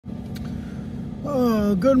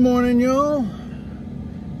Oh, good morning, y'all.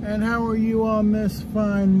 And how are you on this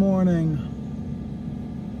fine morning?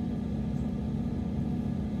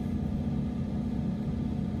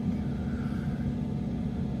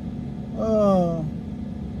 Oh,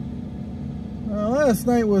 last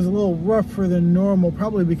night was a little rougher than normal,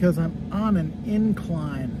 probably because I'm on an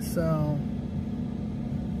incline, so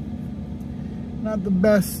not the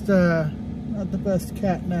best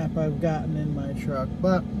cat nap I've gotten in my truck,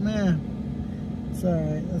 but man. It's all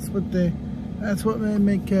right. That's what they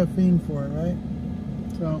make caffeine for, right?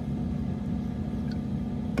 So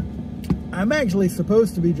I'm actually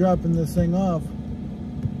supposed to be dropping this thing off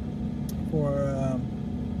for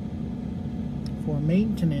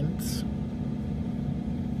maintenance.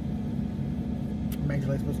 I'm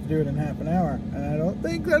actually supposed to do it in half an hour, and I don't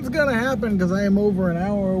think that's gonna happen because I am over an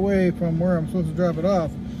hour away from where I'm supposed to drop it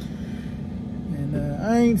off, and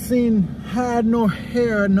I ain't seen hide nor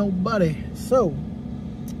hair nobody. So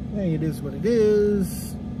hey, it is what it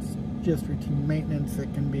is. It's just routine maintenance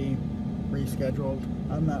that can be rescheduled.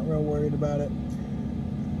 I'm not real worried about it.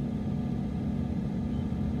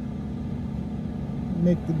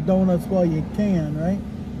 Make the donuts while you can, right?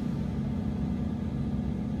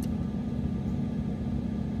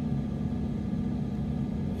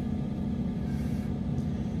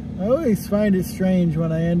 I always find it strange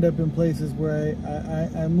when I end up in places where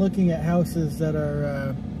I'm looking at houses that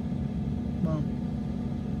are, well,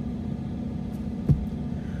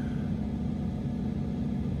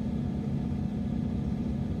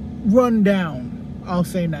 run down, I'll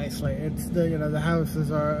say nicely. It's the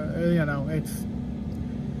houses are, they're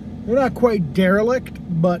not quite derelict,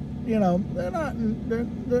 but they're not in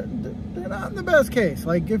the best case.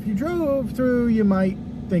 Like if you drove through, you might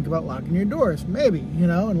think about locking your doors, maybe,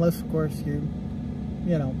 unless of course you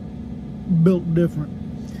built different.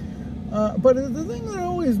 But the thing that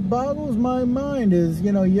always boggles my mind is,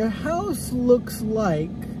 your house looks like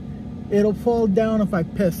it'll fall down if I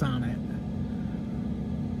piss on it.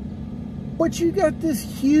 But you got this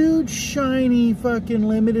huge, shiny, fucking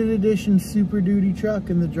limited edition Super Duty truck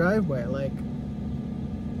in the driveway. Like,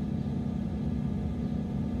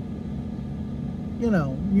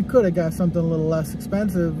 you could have got something a little less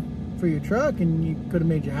expensive for your truck and you could have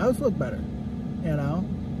made your house look better. I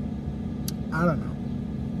don't know.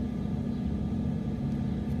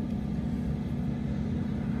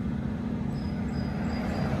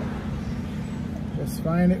 Just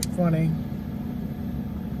find it funny.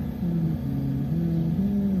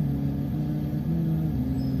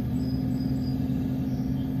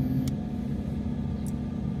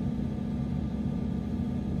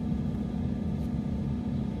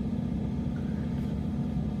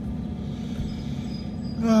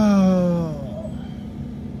 Oh,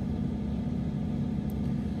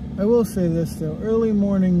 I will say this though, early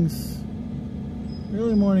mornings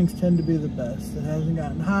tend to be the best. It hasn't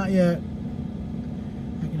gotten hot yet.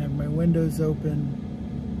 I can have my windows open.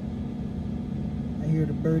 I hear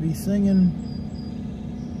the birdies singing.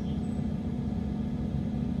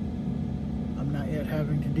 I'm not yet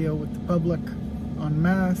having to deal with the public en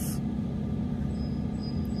masse.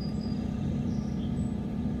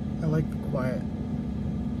 I like the quiet.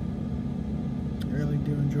 I really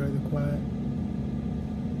do enjoy the quiet.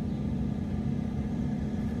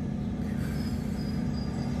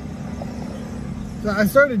 So I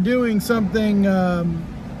started doing something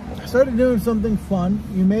fun.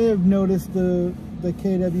 You may have noticed the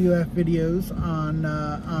KWF videos on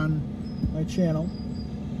my channel.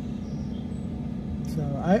 So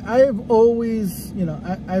I have always,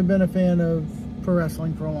 I've been a fan of pro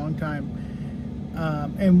wrestling for a long time.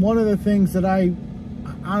 And one of the things that I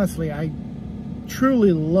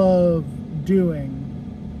truly love doing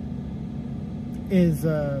is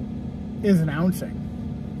announcing.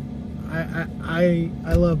 I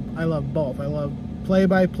love both. I love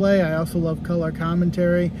play-by-play. I also love color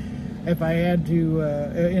commentary. If I had to,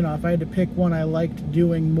 if I had to pick one I liked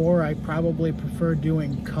doing more, I probably prefer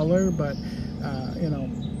doing color. But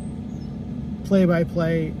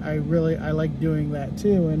play-by-play, I like doing that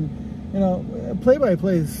too. And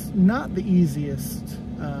play-by-play is not the easiest,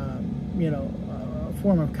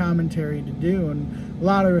 form of commentary to do, and a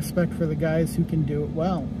lot of respect for the guys who can do it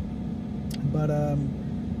well. But I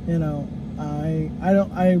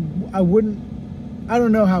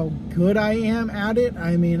don't know how good I am at it.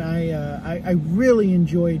 I mean, I really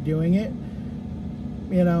enjoy doing it,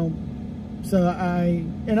 so I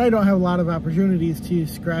don't have a lot of opportunities to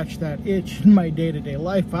scratch that itch in my day-to-day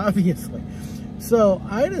life, obviously. So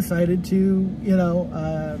I decided to,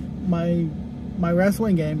 my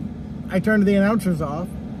wrestling game, I turned the announcers off,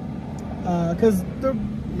 because the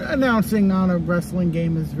announcing on a wrestling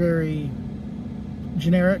game is very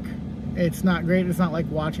generic. It's not great. It's not like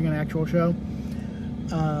watching an actual show.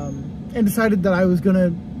 And decided that I was going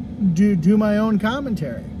to do my own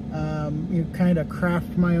commentary. Kind of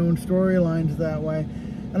craft my own storylines that way.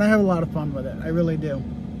 And I have a lot of fun with it. I really do.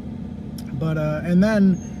 But, and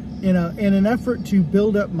then, in an effort to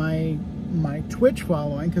build up my Twitch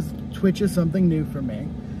following, because Twitch is something new for me,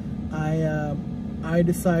 I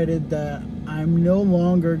decided that I'm no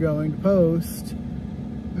longer going to post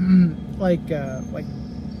like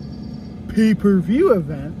pay-per-view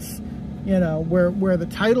events, where the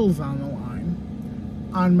title's on the line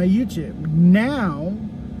on my YouTube. Now,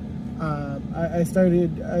 I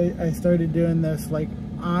started doing this like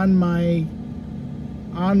on my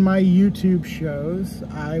YouTube shows.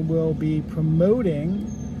 I will be promoting,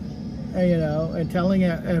 and telling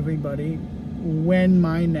everybody when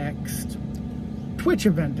my next Twitch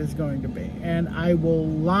event is going to be, and I will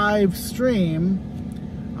live stream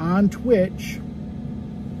on Twitch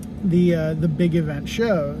the big event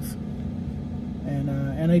shows,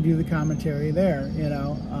 and I do the commentary there,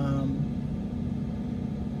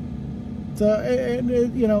 so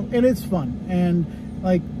and it's fun. And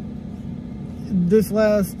like this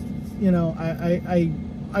last, I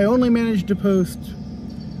only managed to post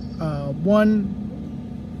one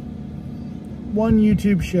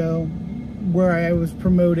YouTube show where I was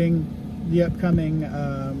promoting the upcoming,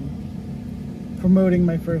 promoting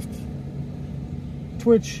my first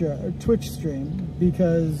Twitch stream,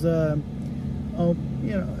 because I'm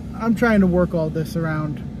trying to work all this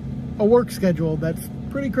around a work schedule that's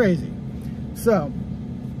pretty crazy. So,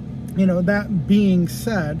 that being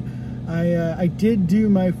said, I did do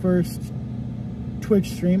my first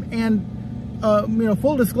Twitch stream, and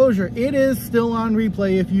full disclosure, it is still on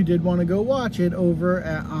replay if you did want to go watch it over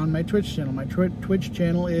on my Twitch channel. My Twitch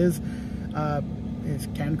channel is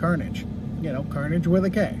Ken Karnage. Karnage with a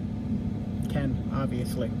K. Ken,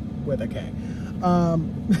 obviously, with a K.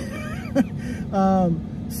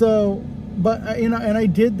 But and I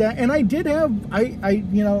did that, and I did have,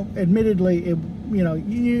 admittedly,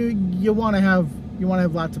 you want to have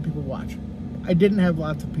lots of people watch. I didn't have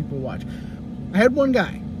lots of people watch. I had one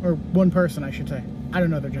guy, or one person, I should say. I don't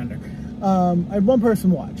know their gender. I had one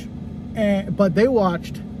person watch, but they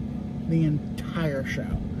watched the entire show.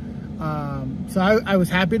 So I was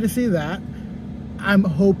happy to see that. I'm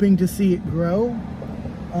hoping to see it grow.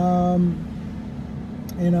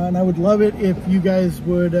 And I would love it if you guys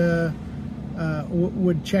would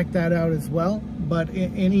check that out as well. But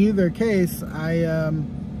in either case, I am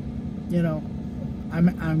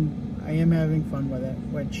having fun with it,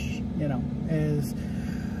 which is,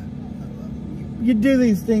 you do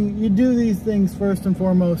these things first and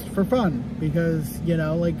foremost for fun, because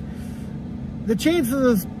like the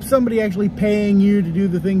chances of somebody actually paying you to do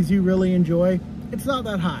the things you really enjoy, it's not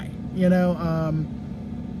that high.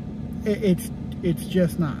 It's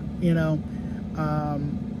just not.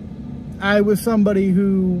 I was somebody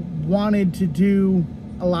who wanted to do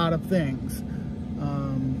a lot of things,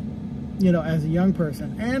 as a young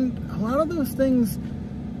person, and a lot of those things,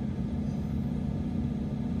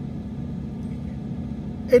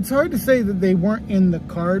 it's hard to say that they weren't in the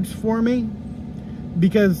cards for me,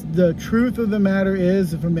 because the truth of the matter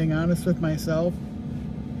is, if I'm being honest with myself,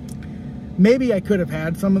 maybe I could have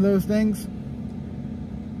had some of those things,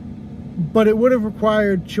 but it would have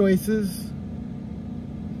required choices,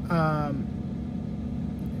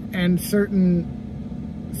 and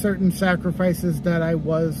certain sacrifices that I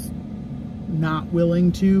was not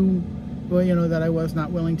willing to, that I was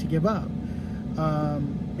not willing to give up.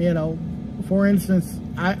 For instance,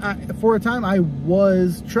 for a time I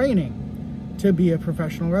was training to be a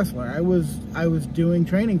professional wrestler. I was doing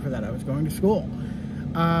training for that. I was going to school.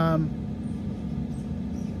 I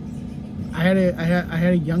had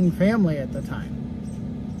a young family at the time.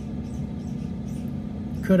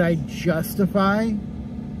 Could I justify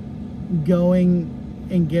going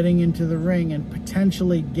and getting into the ring and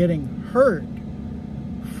potentially getting hurt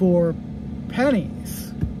for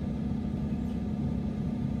pennies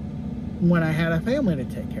when I had a family to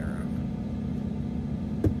take care of?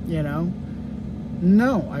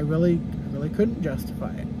 No, I really couldn't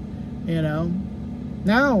justify it.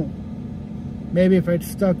 Now, maybe if I'd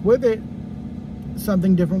stuck with it,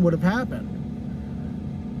 something different would have happened.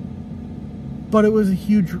 But it was a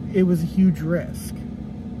huge risk.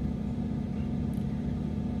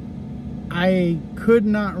 I could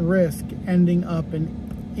not risk ending up in,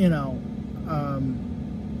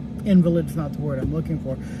 invalid's not the word I'm looking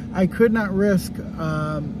for. I could not risk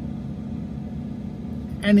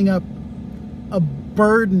ending up a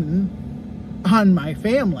burden on my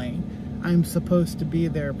family. I'm supposed to be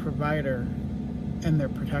their provider and their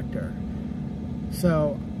protector.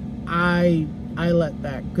 So I let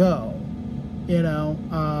that go, you know.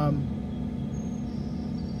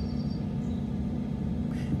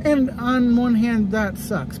 And on one hand, that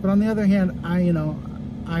sucks, but on the other hand, I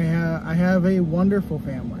have a wonderful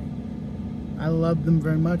family. I love them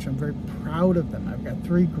very much. I'm very proud of them. I've got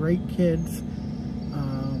 3 great kids,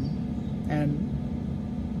 and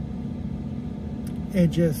it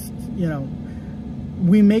just, you know,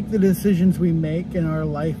 we make the decisions we make, and our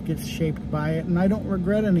life gets shaped by it, and I don't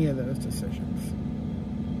regret any of those decisions.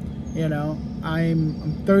 You know,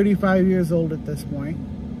 I'm 35 years old at this point.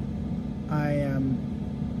 I am,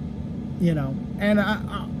 you know, and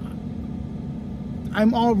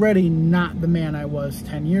I'm already not the man I was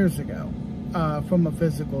 10 years ago, from a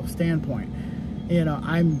physical standpoint. You know,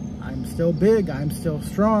 I'm still big, I'm still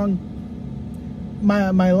strong.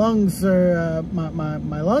 My lungs are,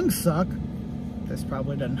 my lungs suck. This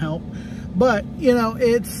probably doesn't help, but you know,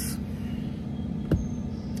 it's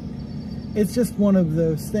just one of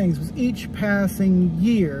those things. With each passing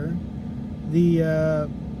year, the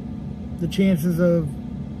chances of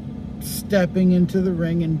stepping into the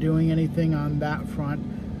ring and doing anything on that front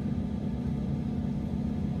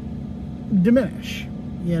diminish,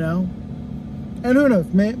 you know. And who knows,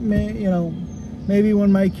 you know, maybe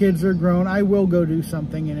when my kids are grown, I will go do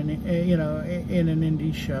something in an, you know, in an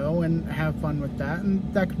indie show and have fun with that, and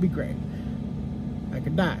that could be great. I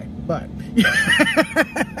could die, but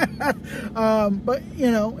but you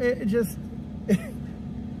know, it just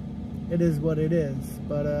it is what it is.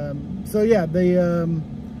 But so yeah, the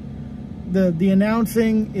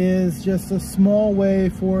announcing is just a small way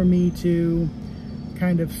for me to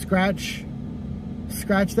kind of scratch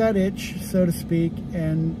that itch, so to speak,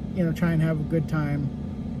 and, you know, try and have a good time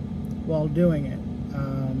while doing it.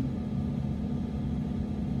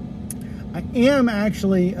 I am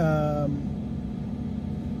actually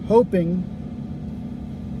hoping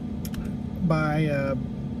by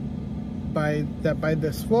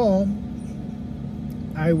this fall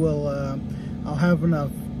I will I'll have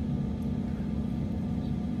enough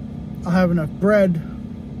bread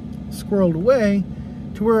squirreled away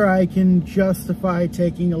to where I can justify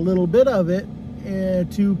taking a little bit of it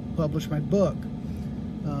to publish my book.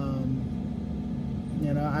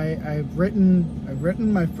 You know, I've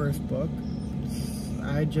written my first book.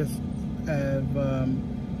 I just have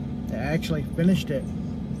actually finished it.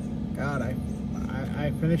 God,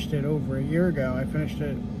 I finished it over a year ago. I finished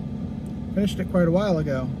it quite a while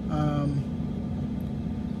ago.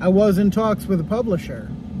 I was in talks with a publisher,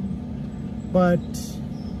 but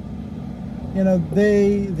you know,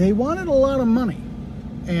 they wanted a lot of money,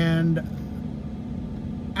 and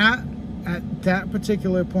at that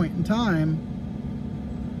particular point in time,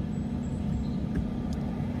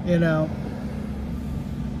 you know,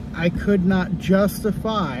 I could not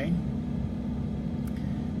justify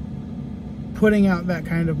putting out that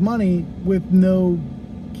kind of money with no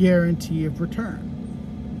guarantee of return.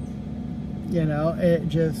 You know, it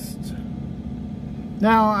just,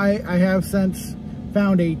 now I have since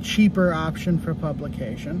found a cheaper option for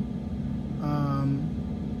publication.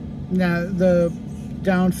 Now the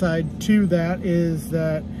downside to that is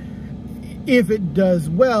that if it does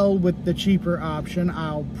well with the cheaper option,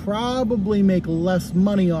 I'll probably make less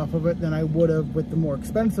money off of it than I would have with the more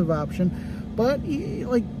expensive option. But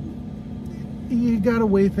like, you gotta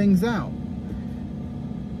weigh things out.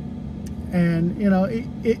 And you know,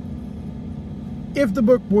 if the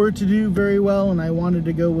book were to do very well and I wanted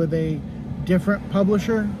to go with a different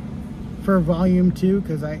publisher for volume 2,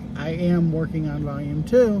 because I am working on volume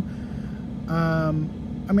 2, I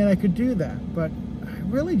mean, I could do that, but I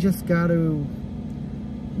really just got to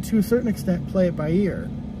a certain extent, play it by ear.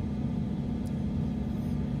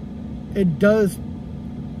 It does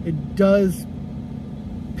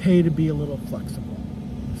pay to be a little flexible.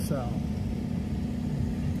 So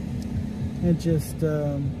it just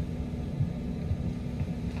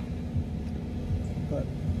but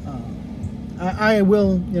I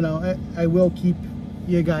will, you know, I will keep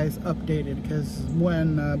you guys updated, because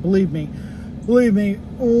when believe me,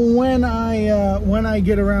 when I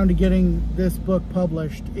get around to getting this book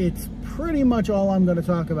published, it's pretty much all I'm going to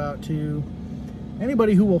talk about to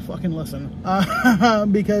anybody who will fucking listen,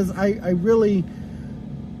 because I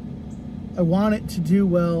want it to do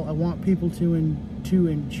well. I want people to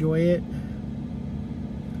enjoy it.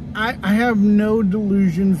 I have no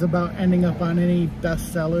delusions about ending up on any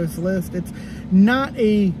bestsellers list. It's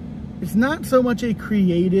not so much a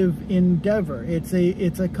creative endeavor. It's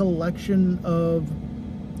a collection of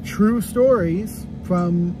true stories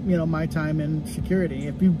from, you know, my time in security.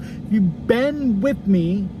 If you've been with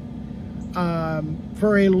me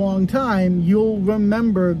for a long time, you'll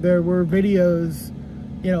remember there were videos,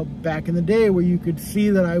 you know, back in the day where you could see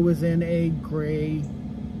that I was in a gray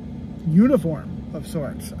uniform of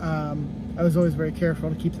sorts. I was always very careful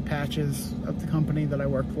to keep the patches of the company that I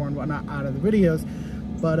worked for and whatnot out of the videos,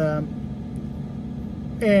 but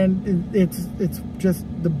and it's just,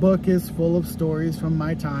 the book is full of stories from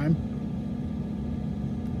my time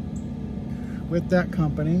with that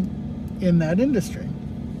company in that industry.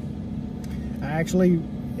 I actually,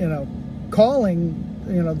 you know,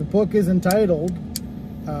 the book is entitled,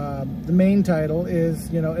 the main title is,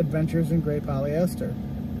 you know, Adventures in Gray Polyester.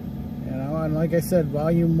 You know, and like I said,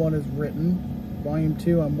 volume 1 is written, volume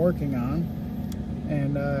 2 I'm working on,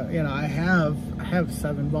 and you know, I have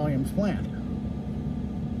 7 volumes planned.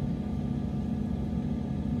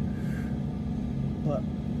 But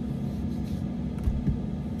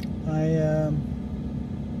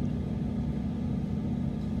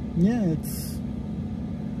yeah,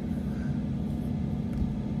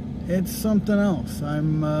 it's something else.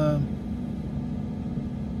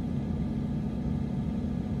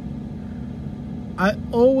 I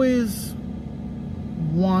always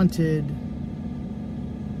wanted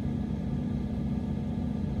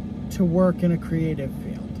to work in a creative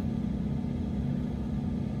field.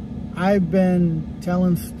 I've been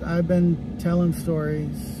telling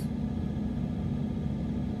stories,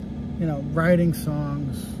 you know, writing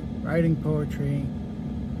songs, writing poetry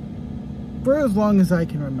for as long as I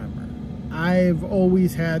can remember. I've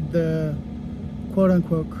always had the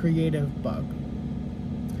quote-unquote creative bug.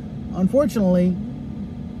 Unfortunately,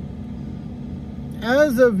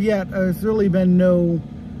 as of yet, there's really been no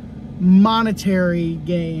monetary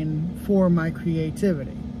gain for my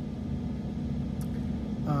creativity.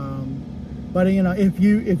 But you know, if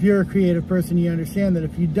you're a creative person, you understand that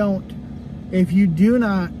if you do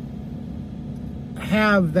not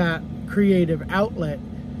have that creative outlet,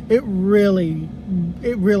 it really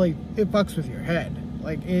fucks with your head.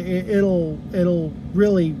 Like it'll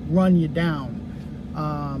really run you down.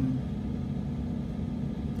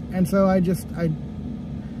 And so I just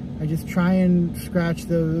try and scratch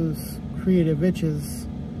those creative itches,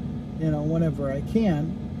 you know, whenever I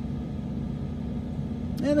can.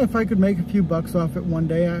 And if I could make a few bucks off it one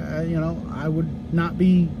day, you know, I would not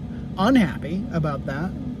be unhappy about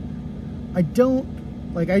that. I don't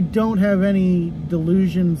have any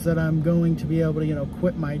delusions that I'm going to be able to, you know,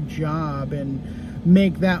 quit my job and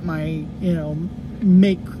make that my, you know,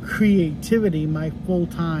 make creativity my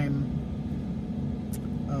full-time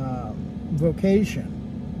vocation.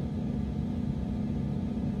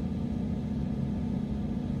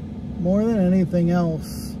 More than anything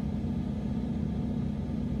else,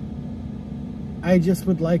 I just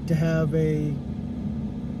would like to have a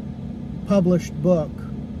published book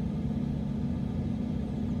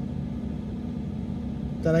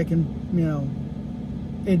that I can, you know,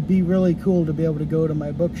 it'd be really cool to be able to go to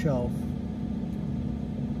my bookshelf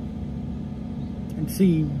and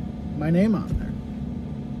see my name on there.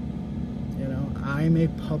 You know, I'm a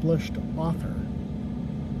published author.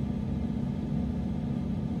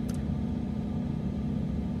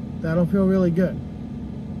 That'll feel really good.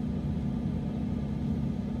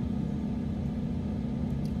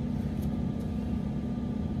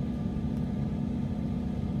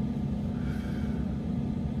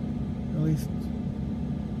 At least,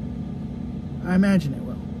 I imagine it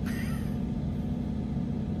will.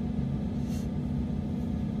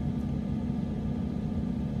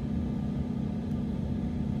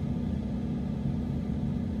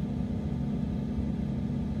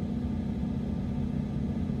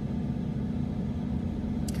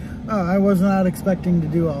 Oh, I was not expecting to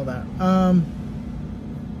do all that.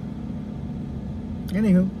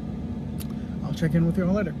 Anywho, I'll check in with you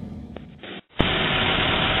all later.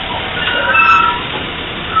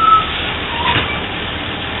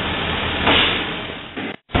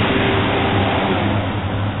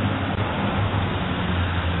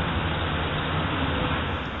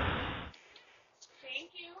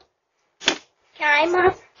 Thank you. Can I,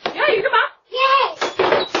 Mom? Yeah, you can, Mom. Yay!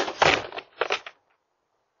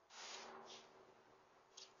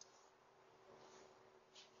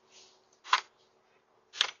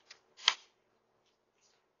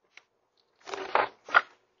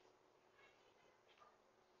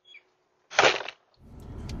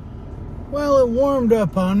 Well, it warmed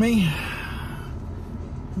up on me.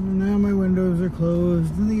 And now my windows are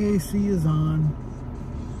closed and the AC is on.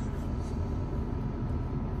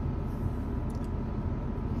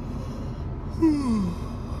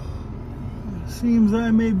 Seems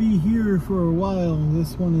I may be here for a while.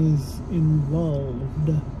 This one is involved.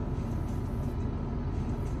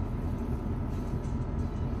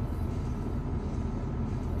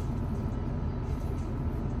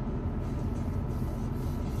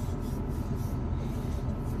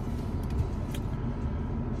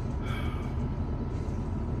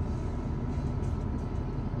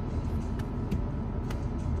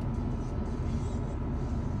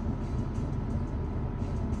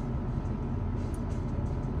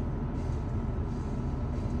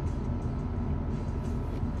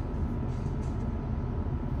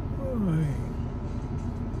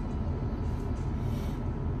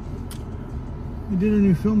 did a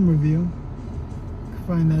new film review. You can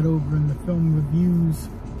find that over in the film reviews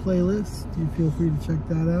playlist. You feel free to check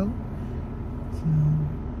that out. So,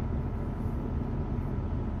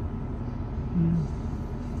 yeah.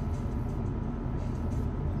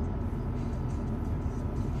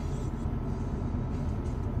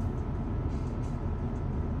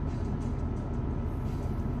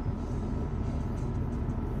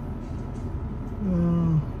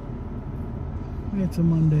 It's a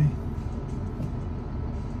Monday.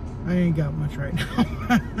 I ain't got much right now. I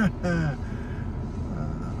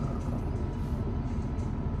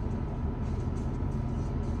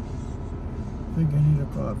think I need a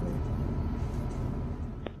coffee.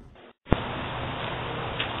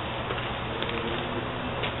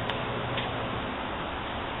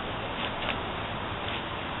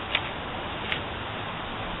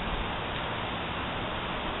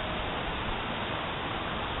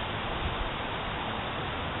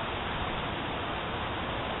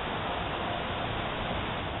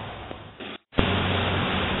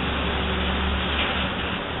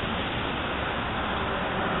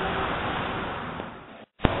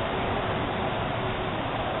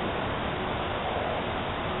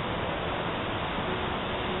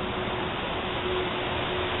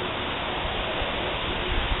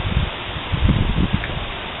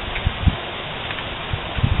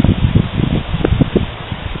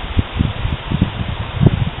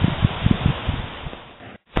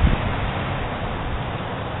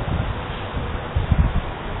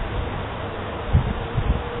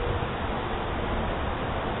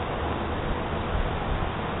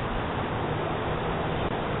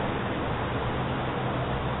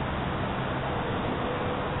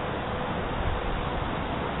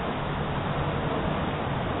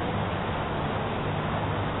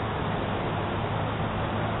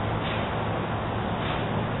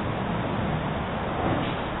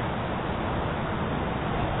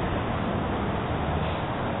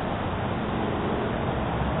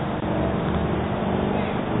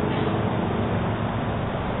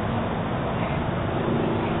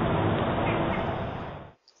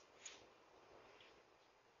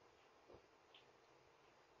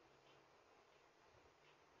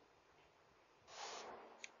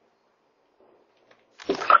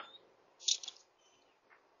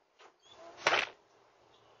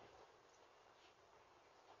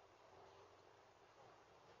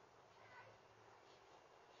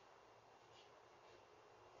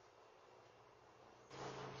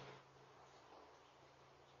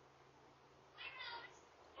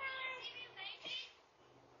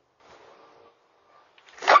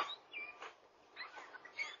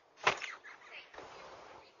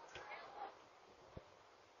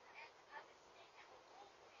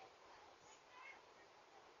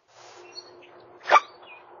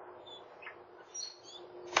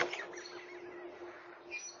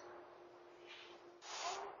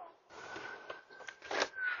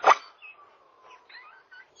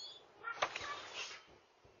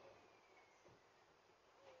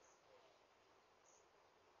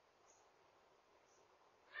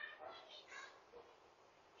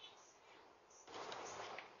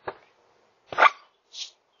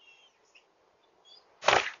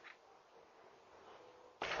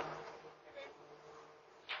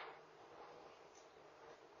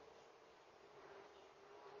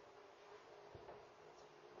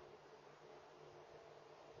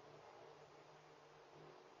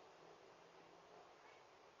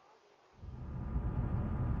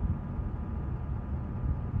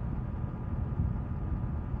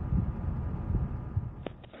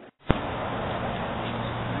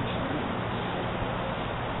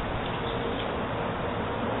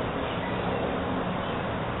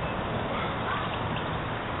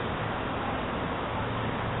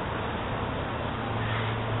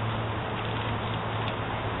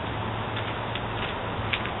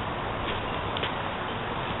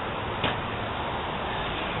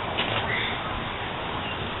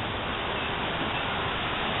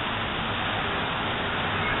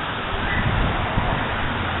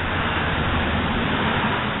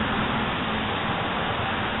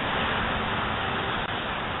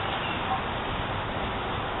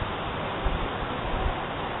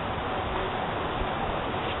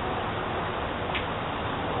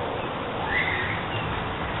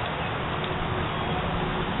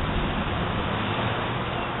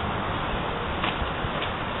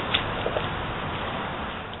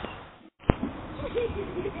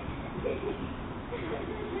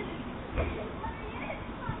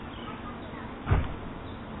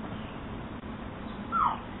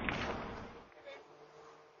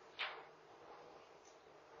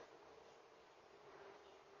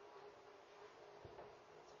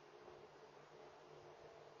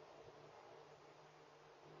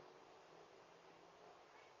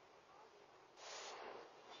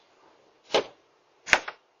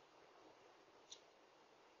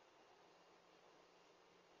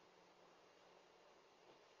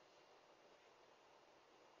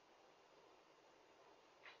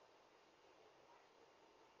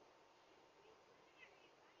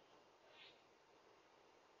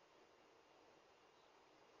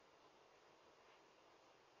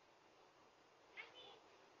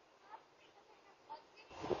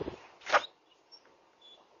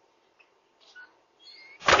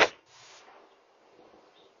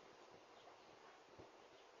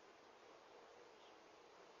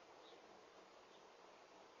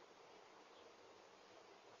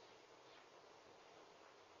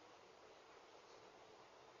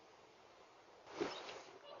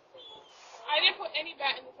 can't put any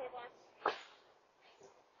bat in the toy box.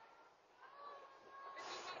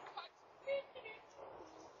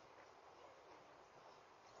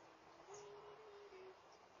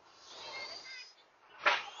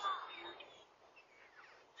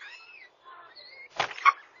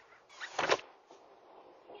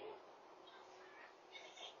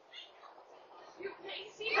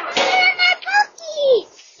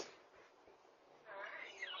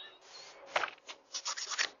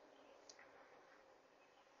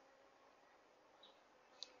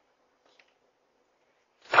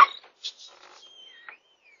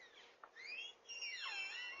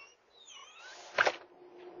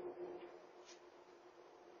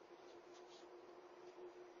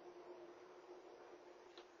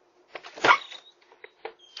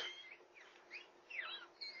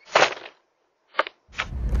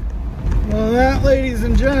 Well, that, ladies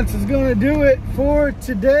and gents, is going to do it for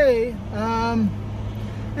today. And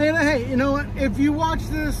hey, you know what? If you watch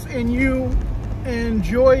this and you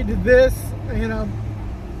enjoyed this, you know,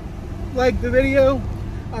 like the video,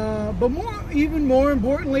 but even more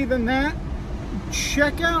importantly than that,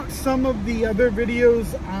 check out some of the other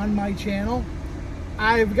videos on my channel.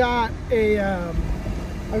 I've got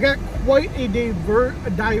quite a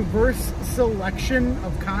diverse selection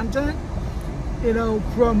of content. You know,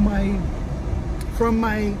 from my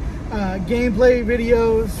gameplay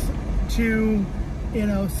videos to, you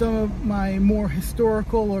know, some of my more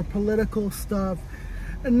historical or political stuff,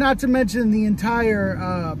 and not to mention the entire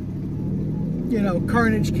you know,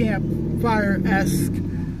 Karnage campfire-esque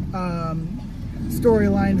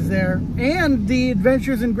storylines there, and the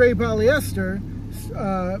Adventures in Gray Polyester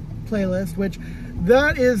playlist, which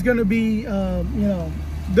that is going to be, you know,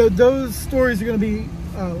 those stories are going to be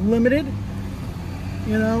limited.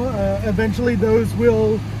 You know, eventually those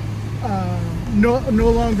will no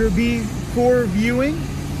longer be for viewing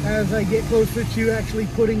as I get closer to actually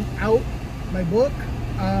putting out my book.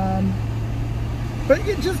 But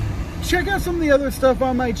you just check out some of the other stuff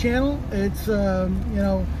on my channel. It's, you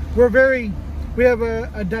know, we have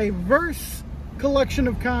a diverse collection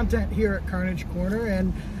of content here at Karnage Corner,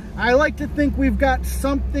 and I like to think we've got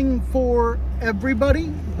something for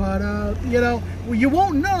everybody, but, you know, you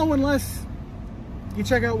won't know unless you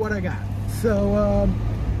check out what I got. So,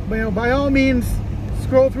 but, you know, by all means,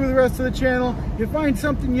 scroll through the rest of the channel. If you find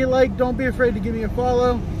something you like, don't be afraid to give me a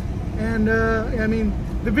follow. And, I mean,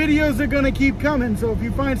 the videos are going to keep coming. So if you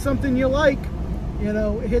find something you like, you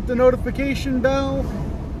know, hit the notification bell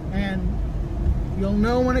and you'll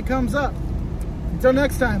know when it comes up. Until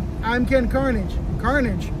next time, I'm Ken Karnage.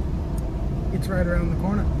 Karnage, it's right around the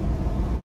corner.